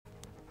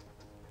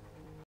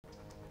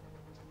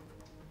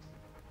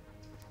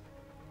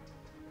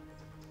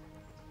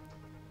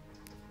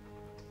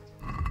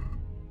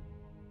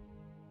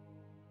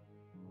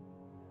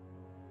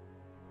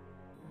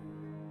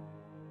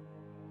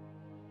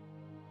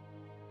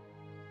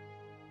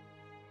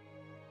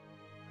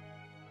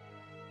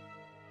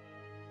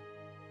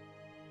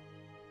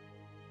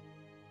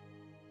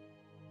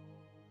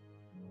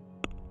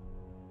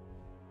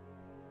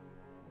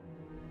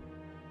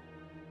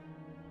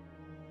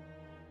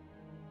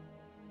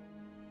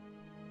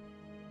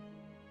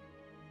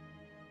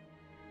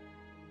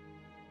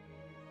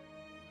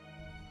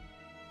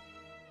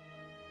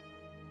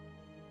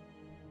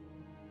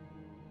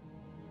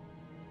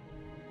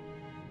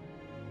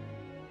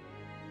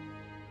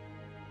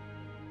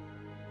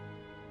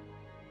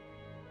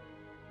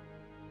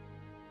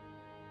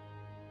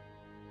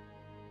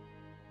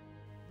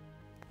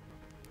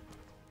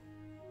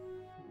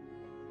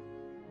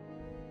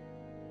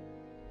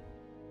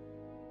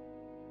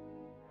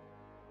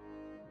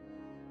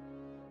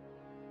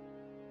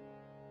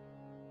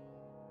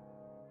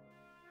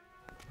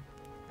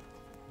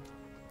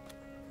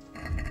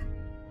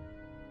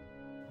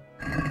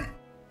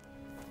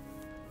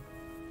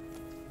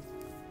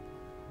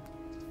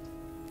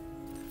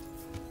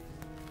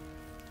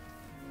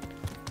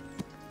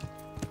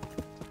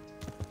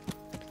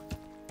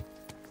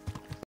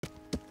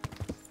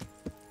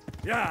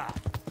Yeah.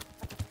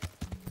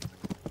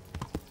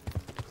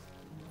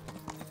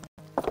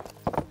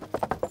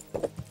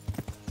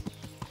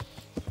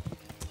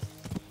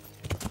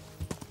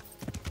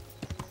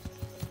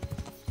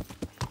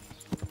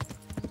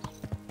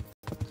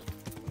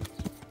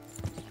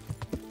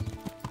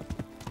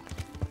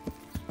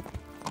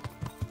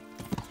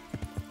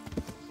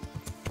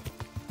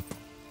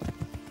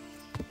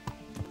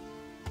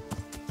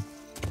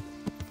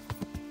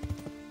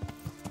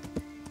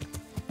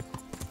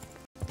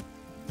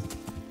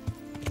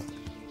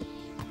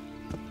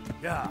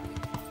 Yeah.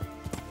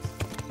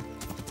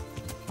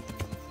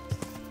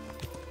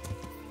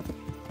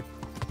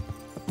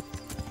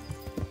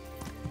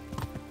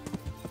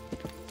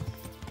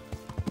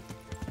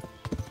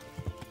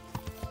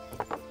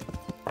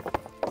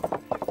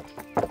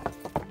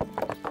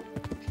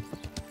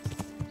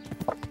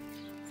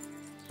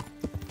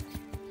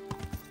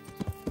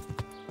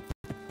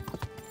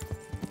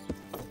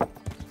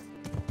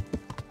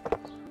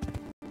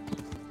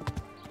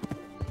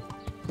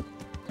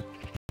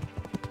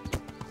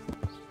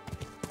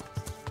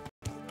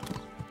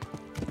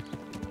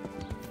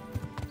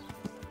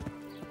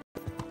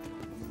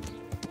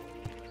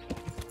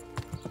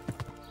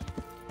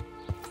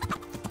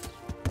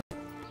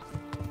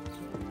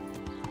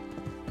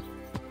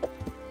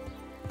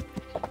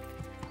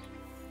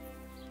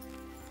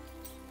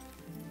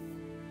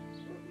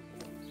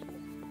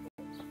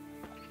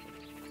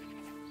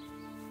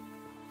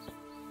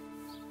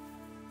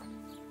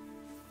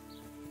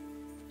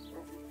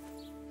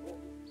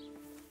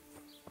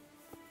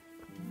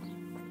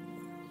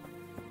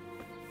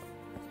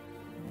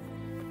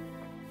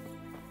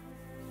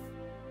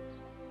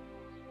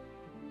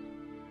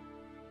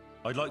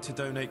 I'd like to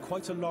donate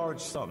quite a large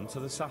sum to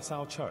the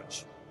Sasau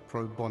Church.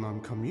 Pro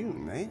bonum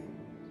commune, eh?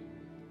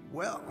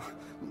 Well,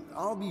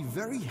 I'll be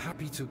very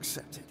happy to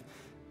accept it.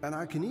 And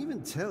I can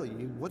even tell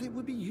you what it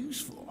would be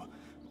used for,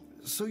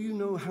 so you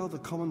know how the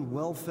common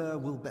welfare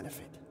will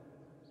benefit.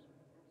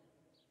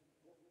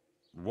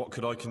 What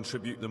could I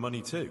contribute the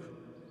money to?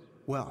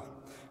 Well,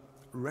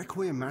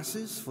 requiem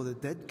masses for the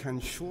dead can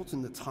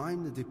shorten the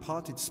time the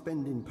departed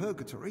spend in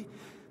purgatory.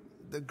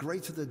 The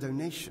greater the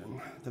donation,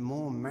 the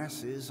more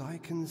masses I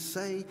can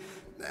say,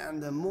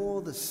 and the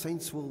more the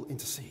saints will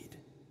intercede.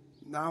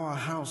 Our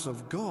house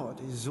of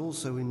God is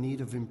also in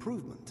need of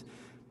improvement.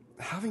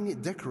 Having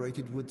it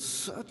decorated would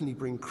certainly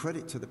bring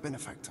credit to the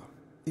benefactor.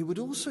 It would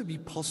also be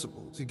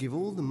possible to give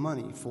all the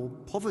money for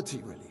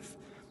poverty relief,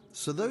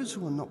 so those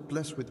who are not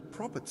blessed with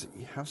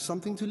property have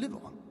something to live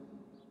on.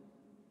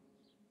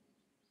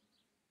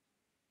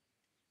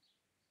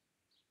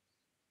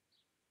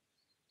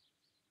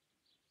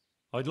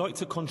 I'd like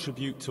to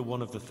contribute to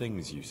one of the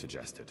things you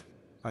suggested.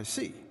 I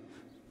see.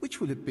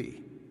 Which will it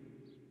be?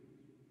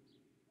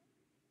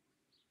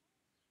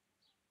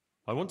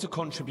 I want to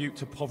contribute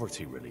to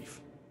poverty relief.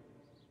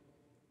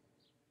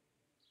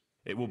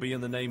 It will be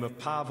in the name of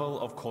Pavel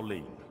of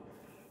Kolin.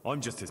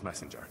 I'm just his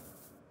messenger.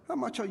 How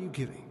much are you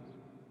giving?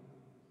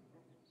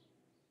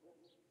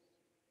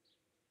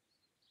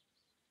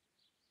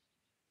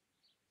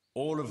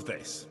 All of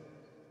this.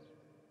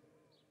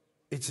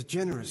 It's a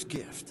generous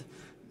gift.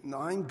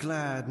 I'm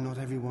glad not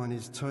everyone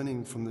is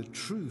turning from the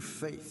true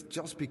faith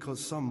just because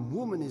some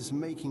woman is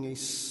making a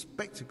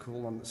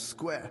spectacle on the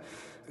square.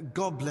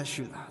 God bless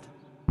you,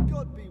 lad.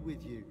 God be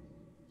with you.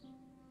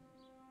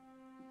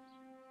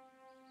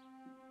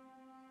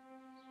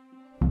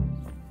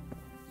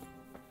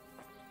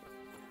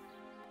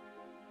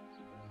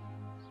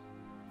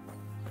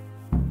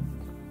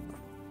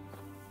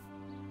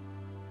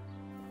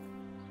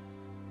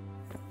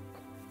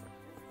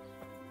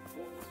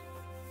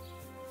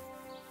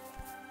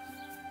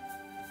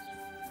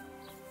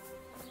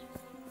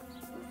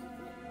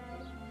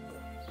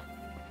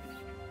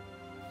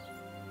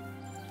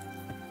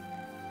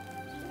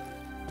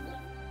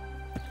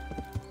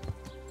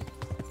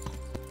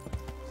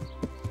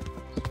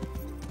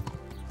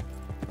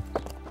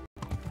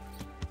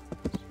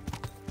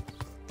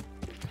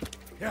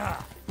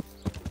 Yeah.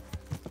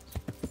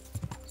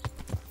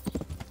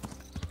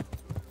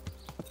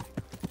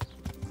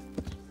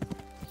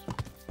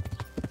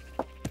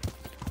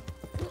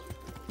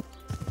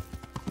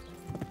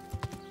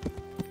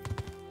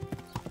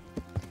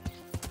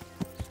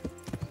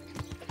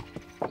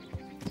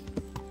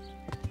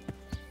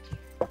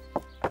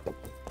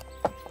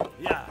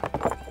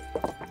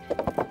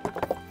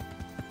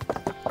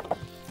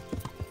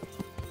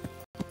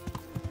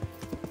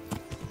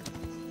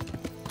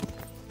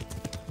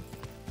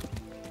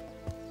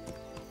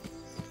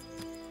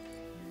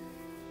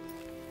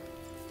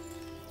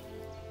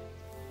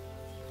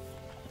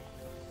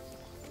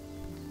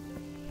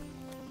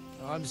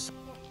 I'm so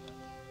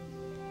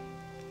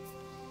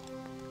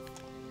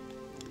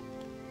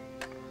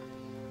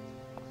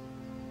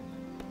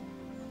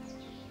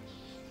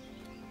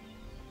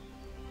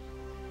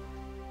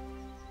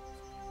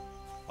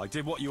I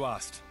did what you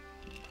asked.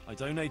 I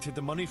donated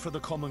the money for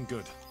the common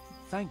good.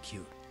 Thank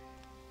you.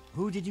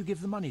 Who did you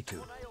give the money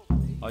to?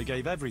 I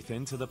gave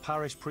everything to the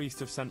parish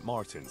priest of St.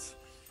 Martin's.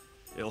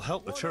 It'll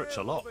help the church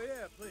a lot.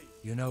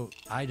 You know,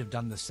 I'd have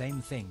done the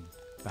same thing.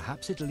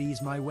 Perhaps it'll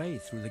ease my way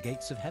through the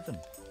gates of heaven.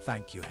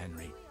 Thank you,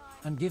 Henry.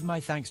 And give my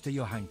thanks to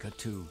Johanka,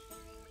 too.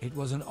 It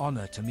was an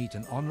honor to meet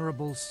an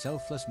honorable,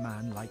 selfless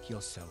man like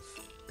yourself.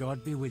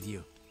 God be with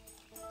you.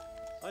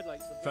 I'd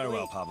like some.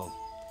 Farewell, Pavel.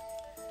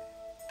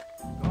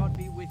 God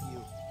be with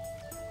you.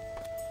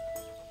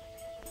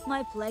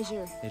 My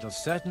pleasure. It'll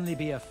certainly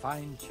be a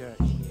fine church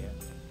here,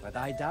 but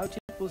I doubt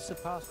it will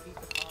surpass Peter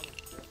Parler's.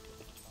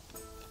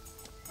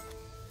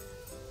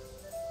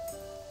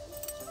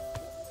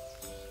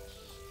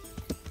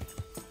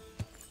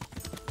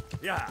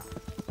 Yeah.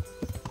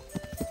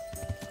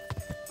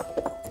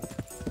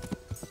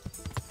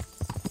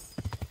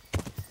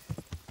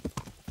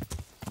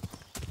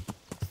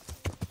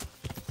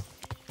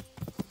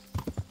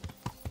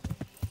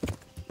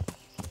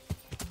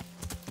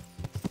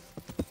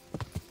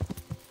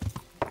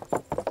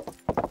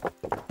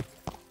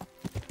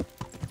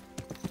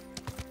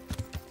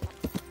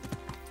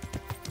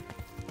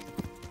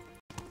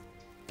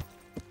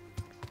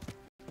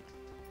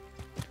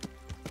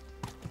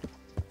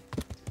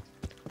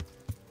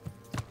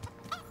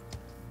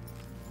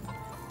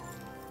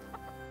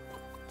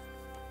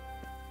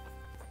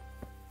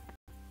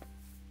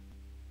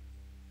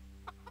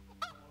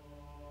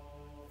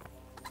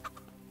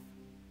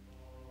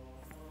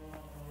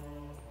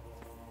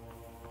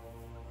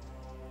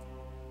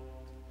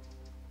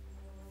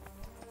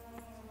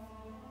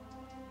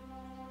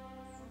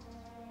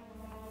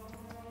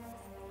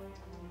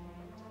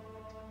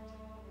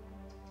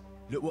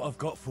 Look what I've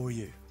got for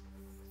you.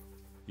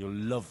 You'll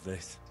love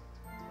this.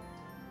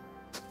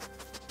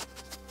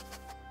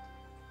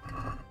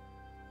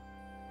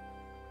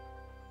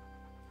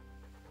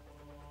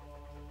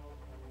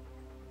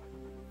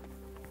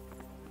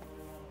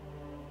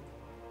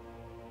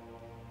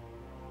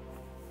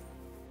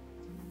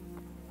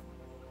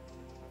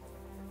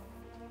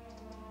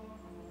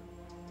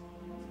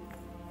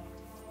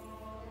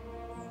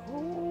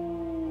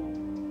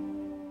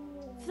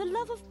 For the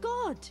love of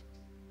God!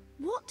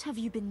 What have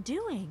you been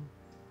doing?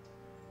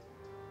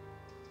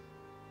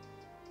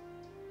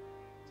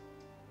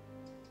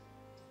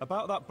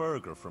 About that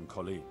burger from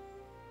Colleen.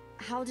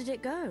 How did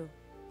it go?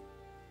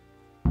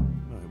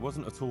 No, it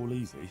wasn't at all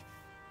easy.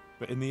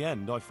 But in the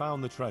end, I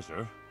found the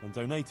treasure and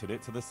donated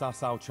it to the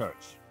Sasau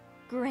church.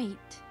 Great.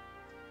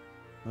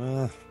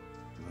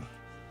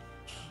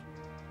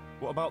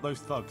 What about those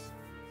thugs?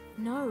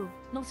 No,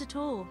 not at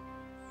all.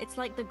 It's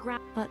like the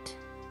But,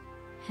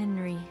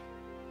 Henry,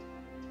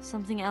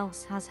 something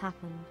else has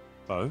happened.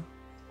 Oh?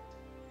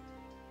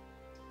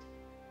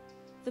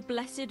 The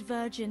Blessed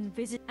Virgin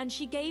visited, and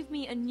she gave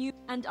me a new,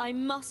 and I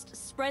must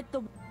spread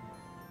the...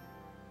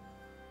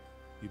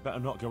 You better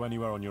not go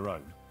anywhere on your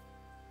own.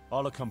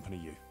 I'll accompany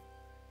you.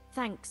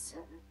 Thanks.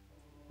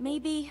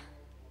 Maybe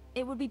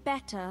it would be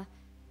better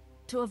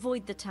to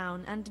avoid the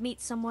town and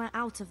meet somewhere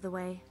out of the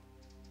way.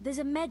 There's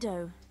a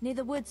meadow near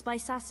the woods by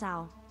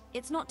Sasau.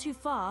 It's not too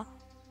far.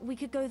 We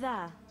could go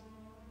there.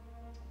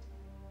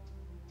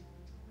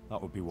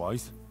 That would be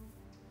wise.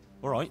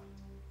 All right.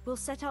 We'll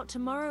set out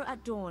tomorrow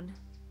at dawn.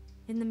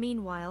 In the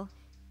meanwhile,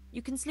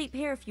 you can sleep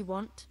here if you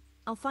want.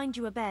 I'll find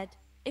you a bed.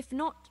 If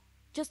not,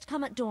 just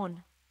come at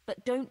dawn.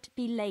 But don't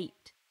be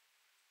late.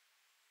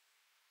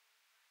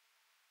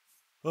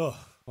 Ugh,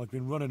 I've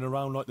been running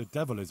around like the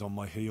devil is on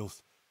my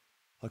heels.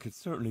 I could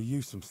certainly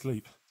use some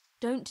sleep.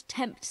 Don't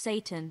tempt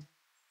Satan.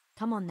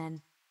 Come on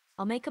then.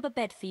 I'll make up a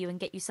bed for you and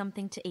get you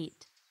something to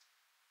eat.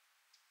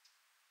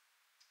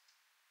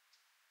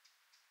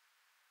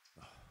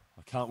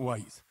 I can't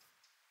wait.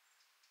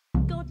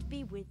 God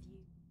be with you.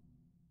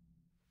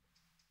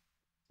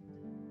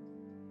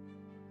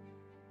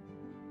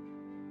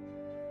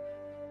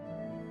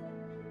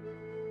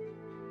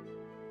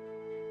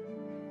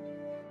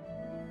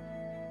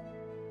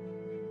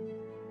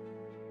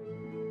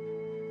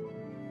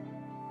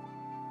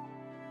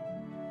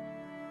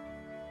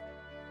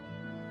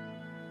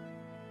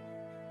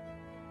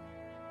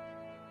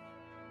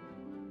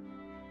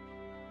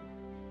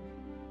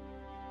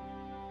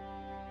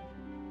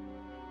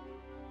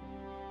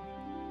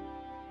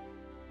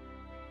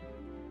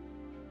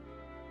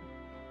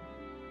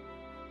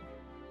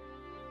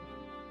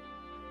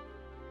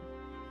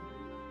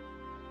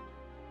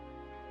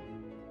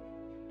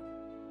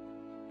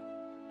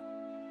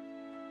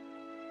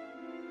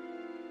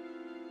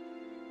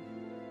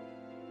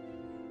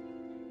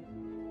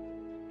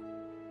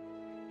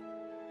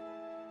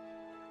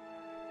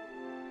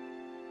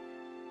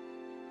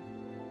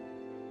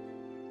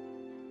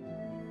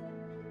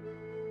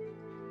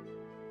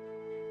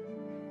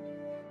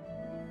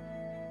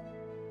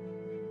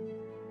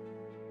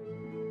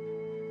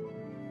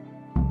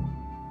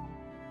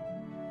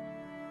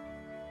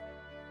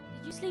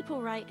 Did you sleep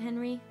all right,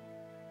 Henry?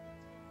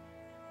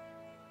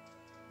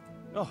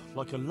 Oh,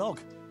 like a log.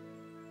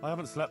 I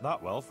haven't slept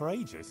that well for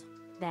ages.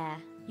 There.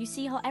 You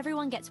see how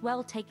everyone gets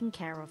well taken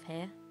care of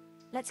here.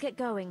 Let's get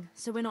going,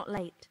 so we're not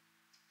late.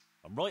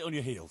 I'm right on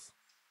your heels.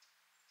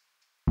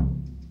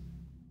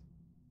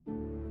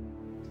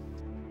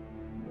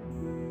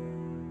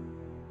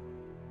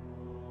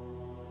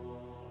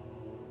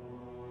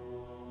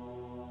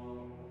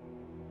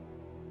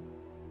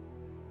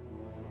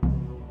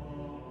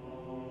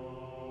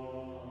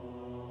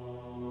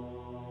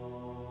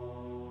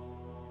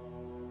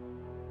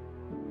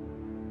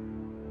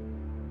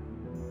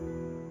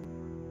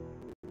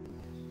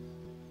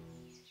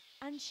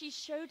 And she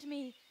showed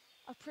me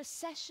a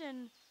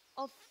procession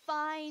of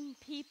fine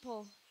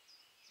people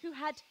who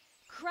had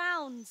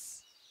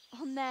crowns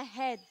on their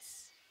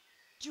heads,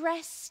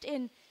 dressed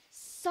in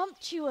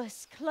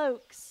sumptuous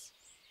cloaks,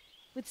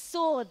 with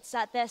swords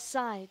at their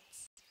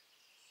sides.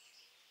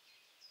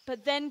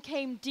 But then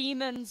came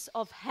demons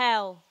of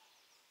hell.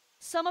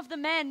 Some of the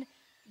men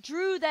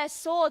drew their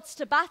swords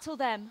to battle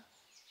them,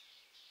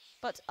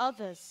 but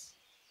others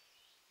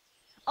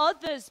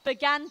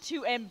began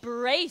to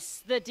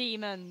embrace the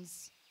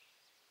demons.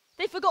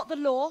 They forgot the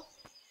law,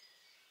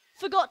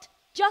 forgot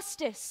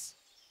justice,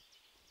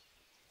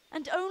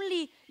 and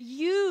only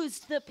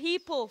used the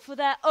people for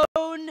their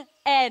own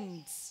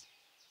ends.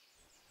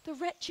 The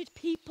wretched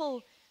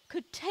people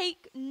could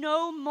take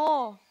no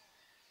more.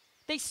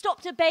 They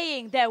stopped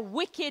obeying their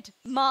wicked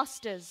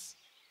masters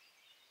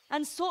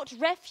and sought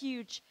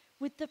refuge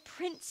with the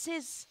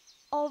princes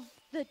of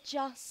the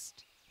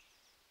just.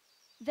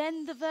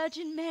 Then the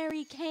Virgin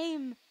Mary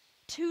came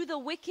to the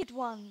wicked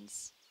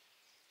ones.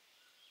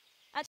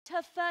 At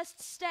her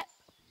first step,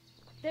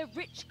 their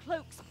rich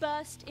cloaks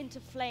burst into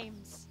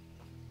flames.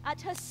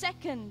 At her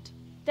second,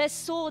 their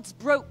swords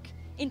broke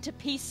into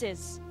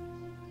pieces.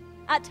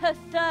 At her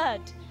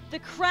third, the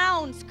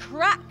crowns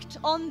cracked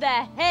on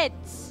their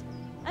heads.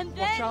 And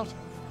then... Watch out!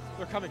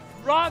 They're coming!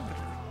 Run!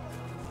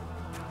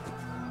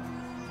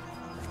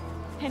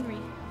 Henry,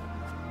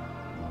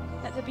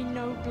 let there be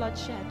no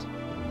bloodshed.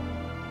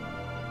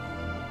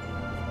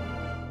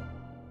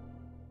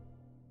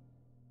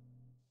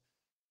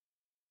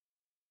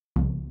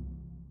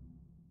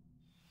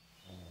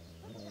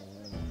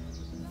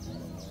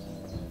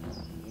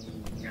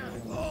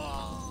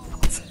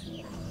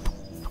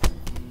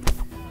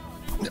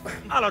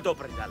 Alla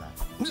dobredala.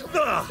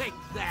 Take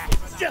that.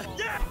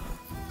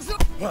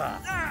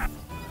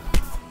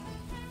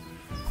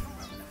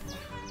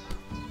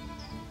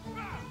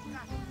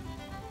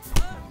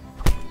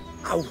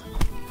 Ow.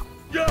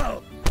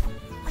 Yo.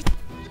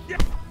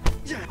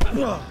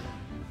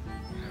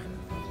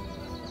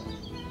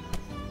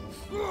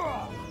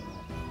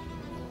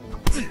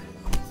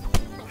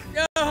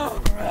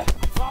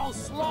 All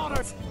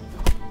slaughtered!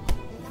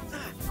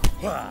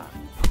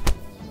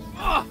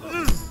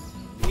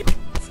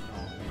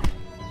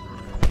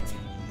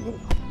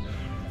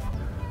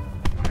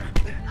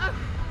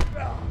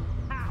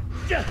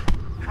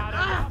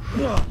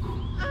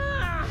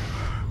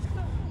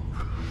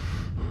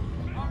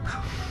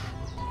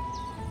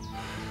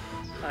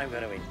 I'm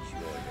going to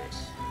enjoy this.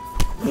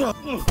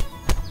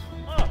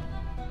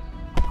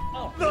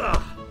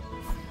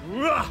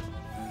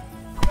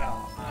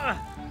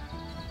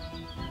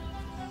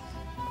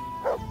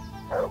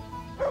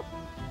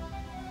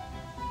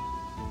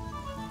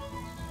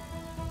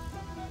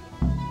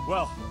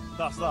 Well,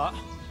 that's that.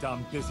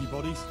 Damn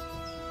busybodies.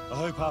 I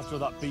hope after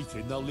that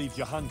beating they'll leave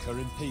your hanker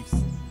in peace.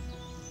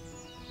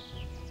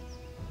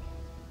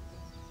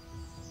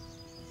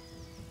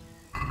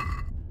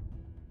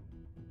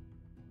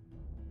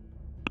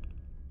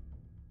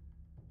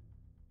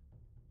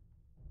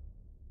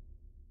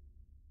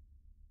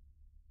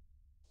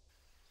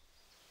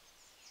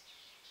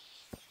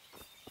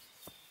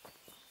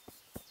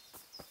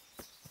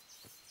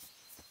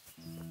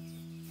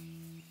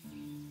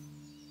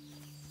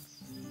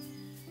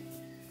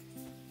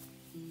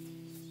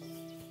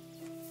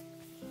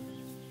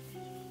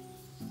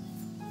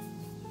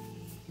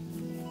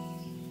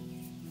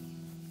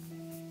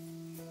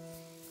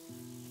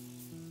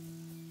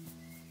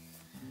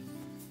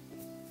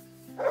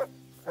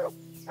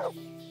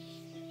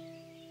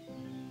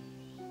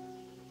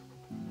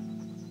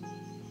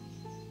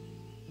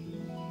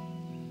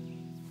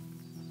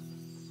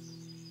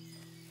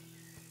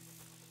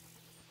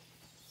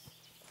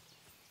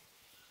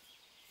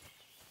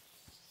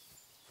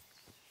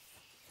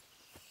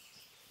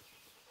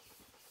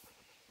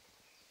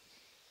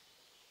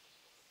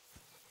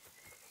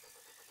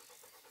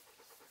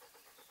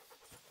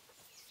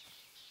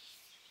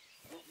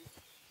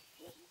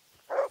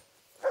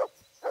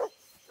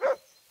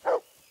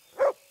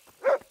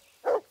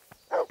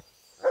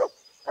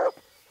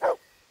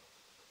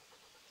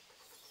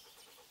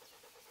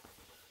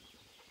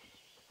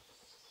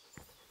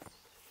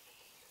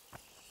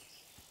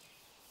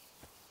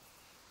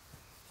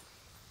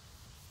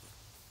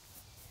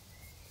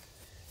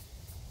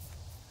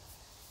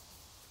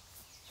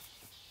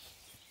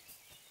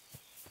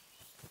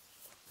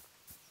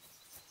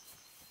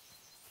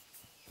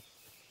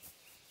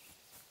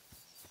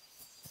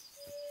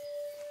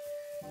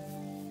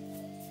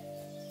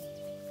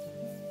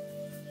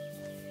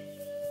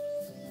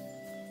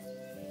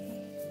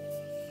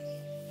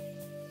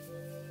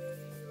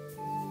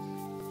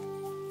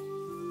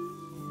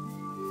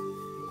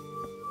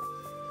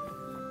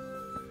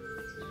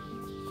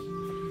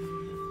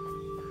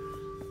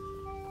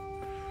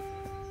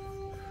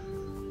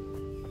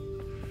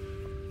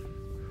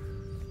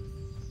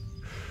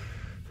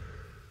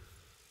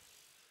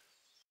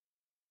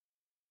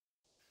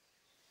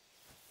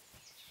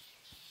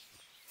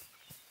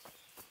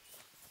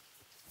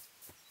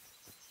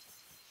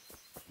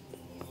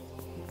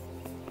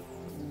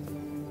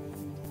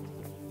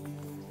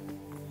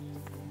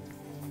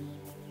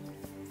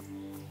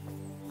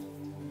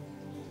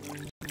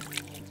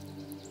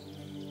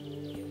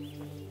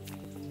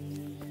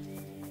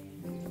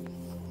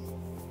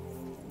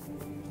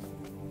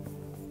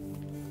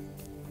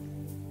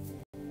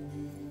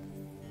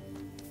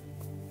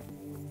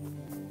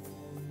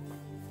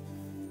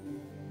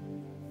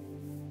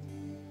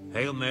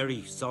 Hail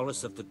Mary,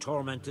 solace of the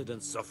tormented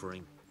and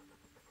suffering.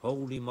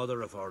 Holy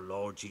Mother of our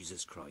Lord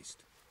Jesus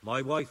Christ.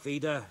 My wife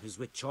Ida is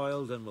with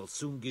child and will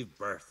soon give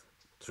birth.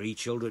 3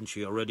 children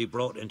she already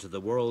brought into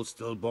the world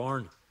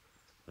stillborn,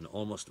 and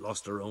almost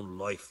lost her own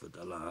life at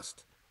the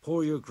last.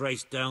 Pour your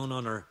grace down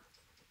on her,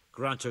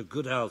 grant her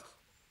good health,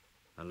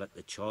 and let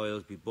the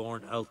child be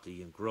born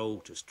healthy and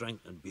grow to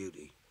strength and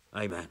beauty.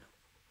 Amen.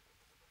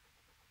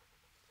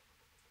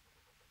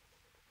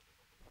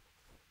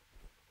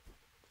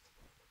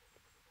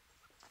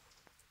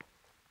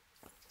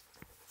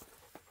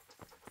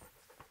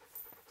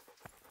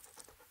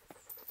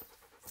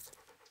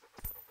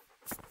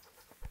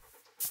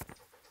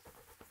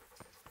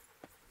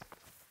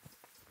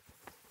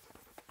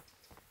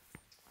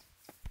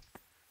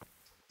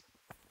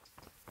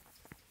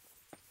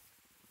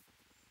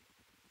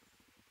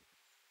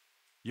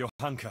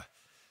 Johanka,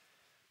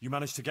 you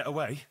managed to get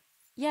away?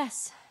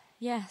 Yes,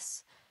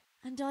 yes.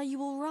 And are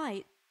you all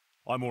right?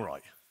 I'm all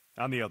right.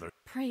 And the other.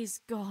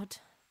 Praise God.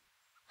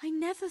 I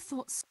never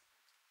thought so.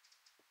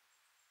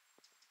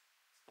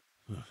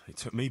 It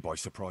took me by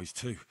surprise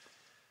too.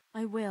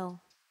 I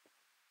will.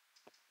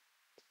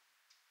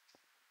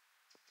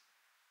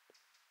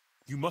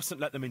 You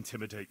mustn't let them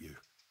intimidate you.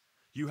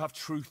 You have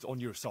truth on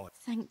your side.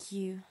 Thank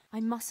you. I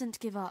mustn't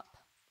give up.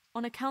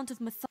 On account of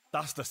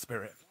That's the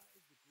spirit.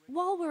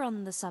 While we're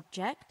on the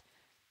subject...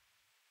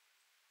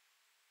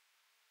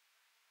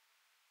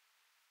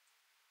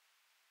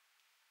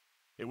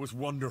 It was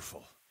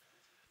wonderful.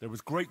 There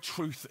was great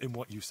truth in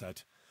what you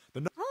said.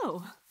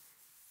 Oh.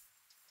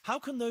 How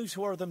can those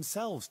who are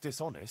themselves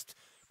dishonest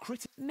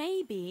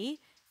Maybe.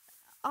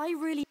 I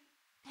really...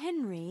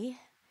 Henry,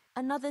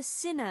 another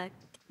sinner.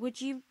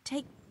 Would you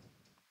take...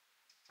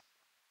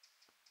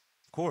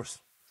 Of course.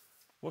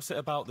 What's it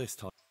about this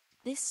time?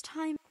 This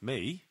time...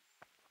 Me?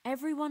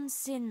 Everyone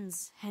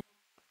sins, Henry.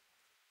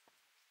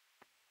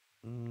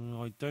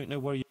 I don't know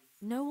where you...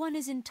 No one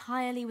is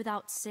entirely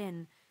without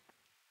sin.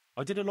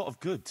 I did a lot of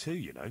good too,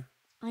 you know.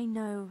 I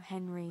know,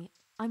 Henry.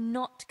 I'm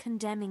not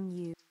condemning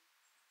you.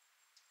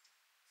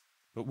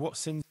 But what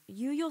sins...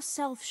 You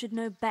yourself should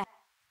know better.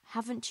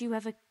 Haven't you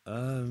ever...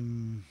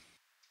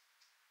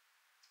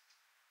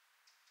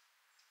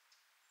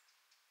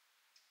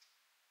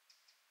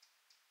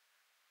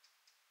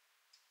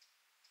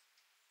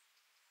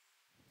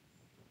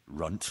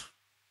 Runt.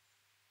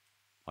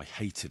 I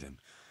hated him.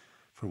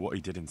 For what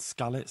he did in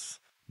Skalitz.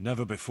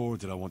 Never before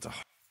did I want to...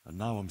 And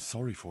now I'm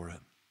sorry for it.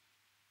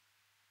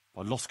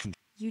 I lost control.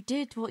 You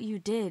did what you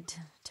did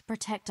to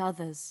protect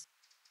others.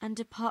 And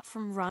apart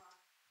from Runt,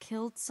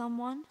 killed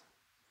someone?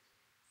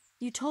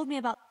 You told me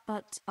about...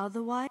 But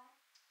otherwise?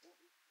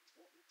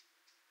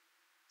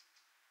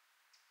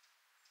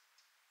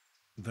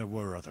 There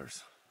were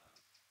others.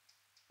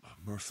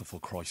 Merciful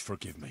Christ,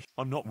 forgive me.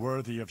 I'm not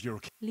worthy of your...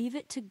 Leave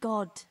it to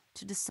God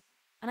to decide.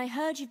 And I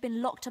heard you've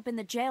been locked up in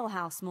the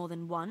jailhouse more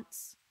than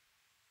once.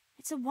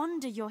 It's a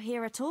wonder you're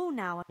here at all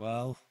now.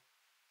 Well...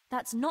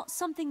 That's not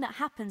something that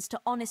happens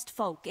to honest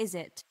folk, is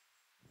it?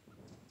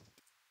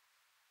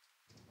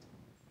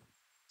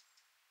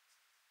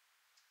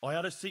 I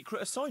had a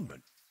secret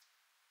assignment.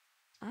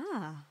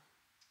 Ah,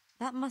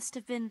 that must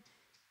have been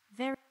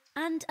very...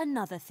 And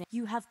another thing,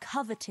 you have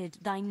coveted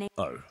thy name.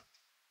 Oh.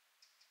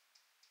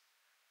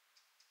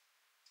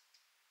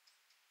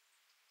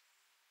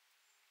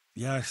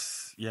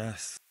 Yes,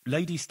 yes.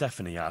 Lady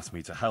Stephanie asked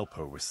me to help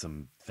her with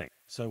some things.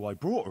 So I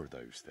brought her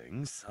those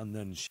things, and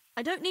then she...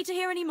 I don't need to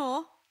hear any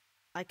more.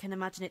 I can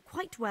imagine it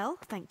quite well,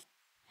 thank you.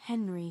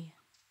 Henry.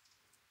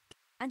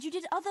 And you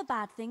did other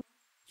bad things.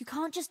 You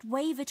can't just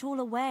wave it all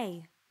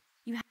away.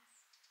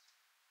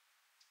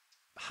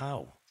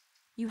 How?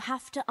 You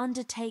have to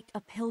undertake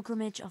a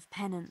pilgrimage of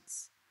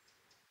penance.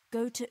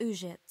 Go to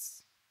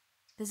Ujits.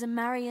 There's a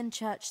Marian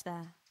church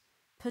there.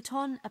 Put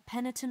on a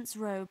penitent's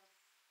robe.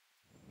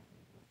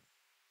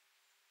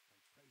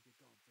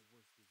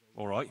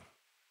 All right.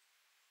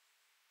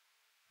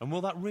 And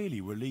will that really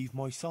relieve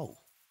my soul?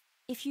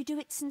 If you do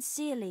it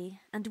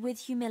sincerely and with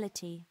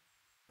humility.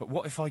 But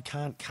what if I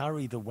can't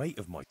carry the weight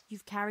of my...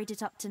 You've carried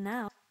it up to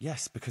now.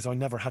 Yes, because I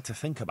never had to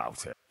think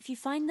about it. If you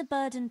find the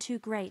burden too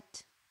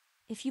great,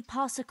 if you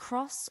pass a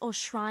cross or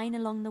shrine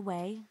along the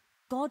way,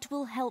 God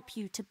will help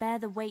you to bear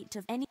the weight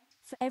of any...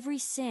 For every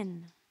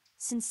sin,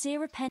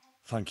 sincere repentance...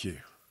 Thank you,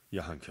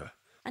 Johanka.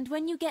 And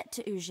when you get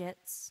to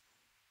Ujits,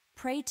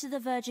 pray to the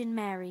Virgin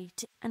Mary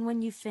and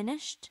when you've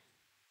finished...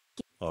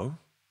 Oh?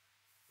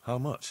 How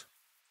much?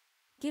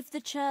 Give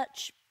the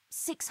church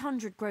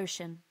 600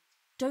 groschen.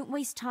 Don't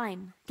waste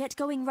time. Get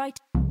going right...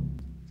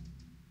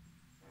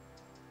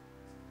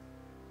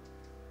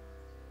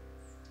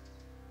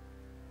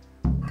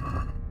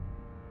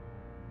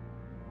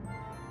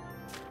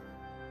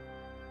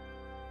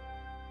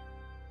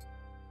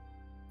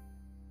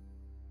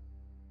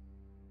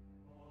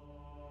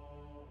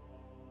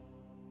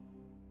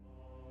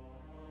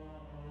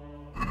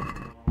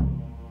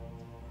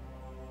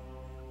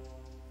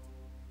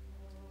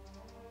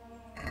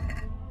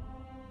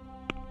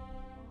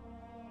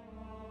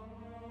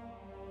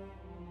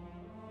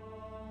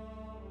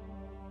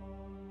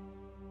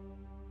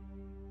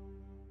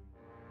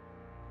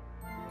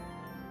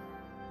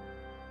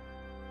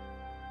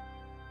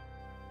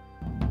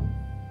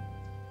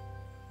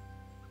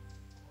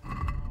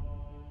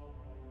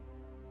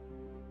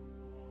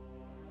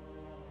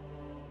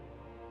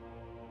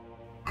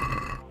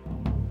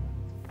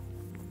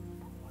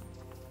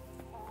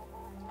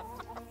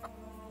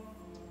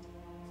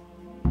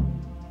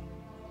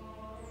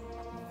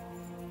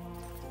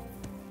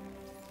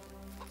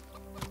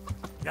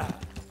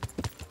 Ah.